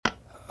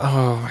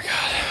Oh my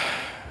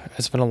god.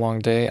 It's been a long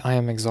day. I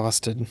am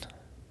exhausted.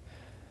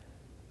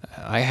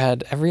 I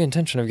had every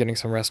intention of getting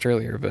some rest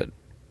earlier, but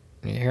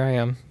here I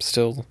am,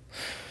 still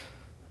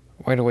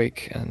wide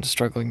awake and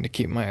struggling to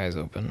keep my eyes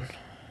open.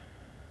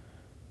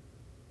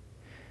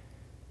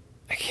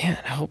 I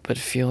can't help but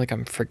feel like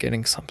I'm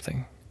forgetting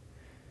something.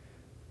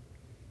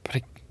 But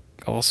I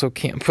also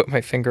can't put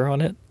my finger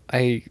on it.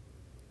 I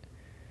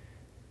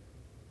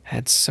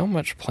had so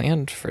much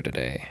planned for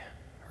today.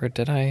 Or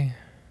did I?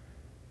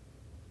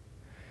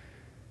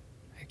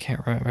 I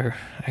can't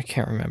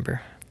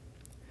remember.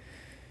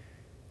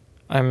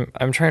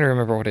 I'm trying to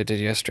remember what I did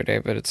yesterday,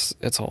 but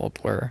it's all a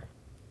blur.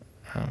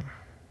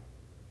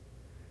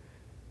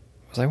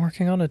 Was I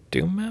working on a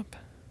Doom map?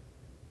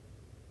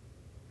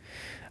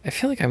 I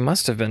feel like I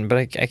must have been, but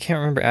I can't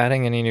remember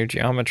adding any new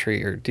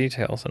geometry or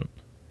details, and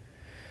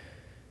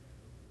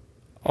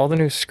all the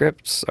new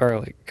scripts are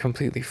like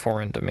completely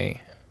foreign to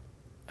me.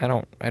 I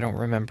don't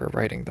remember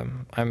writing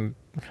them. I'm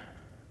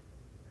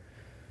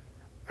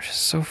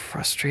just so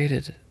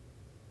frustrated.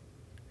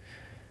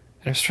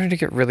 And I'm starting to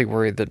get really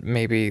worried that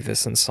maybe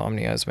this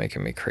insomnia is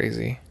making me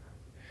crazy.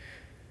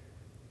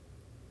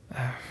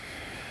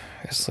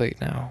 It's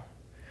late now.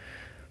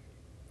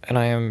 And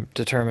I am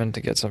determined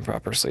to get some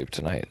proper sleep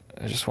tonight.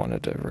 I just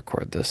wanted to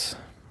record this.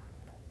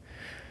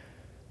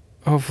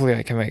 Hopefully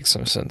I can make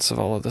some sense of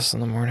all of this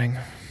in the morning.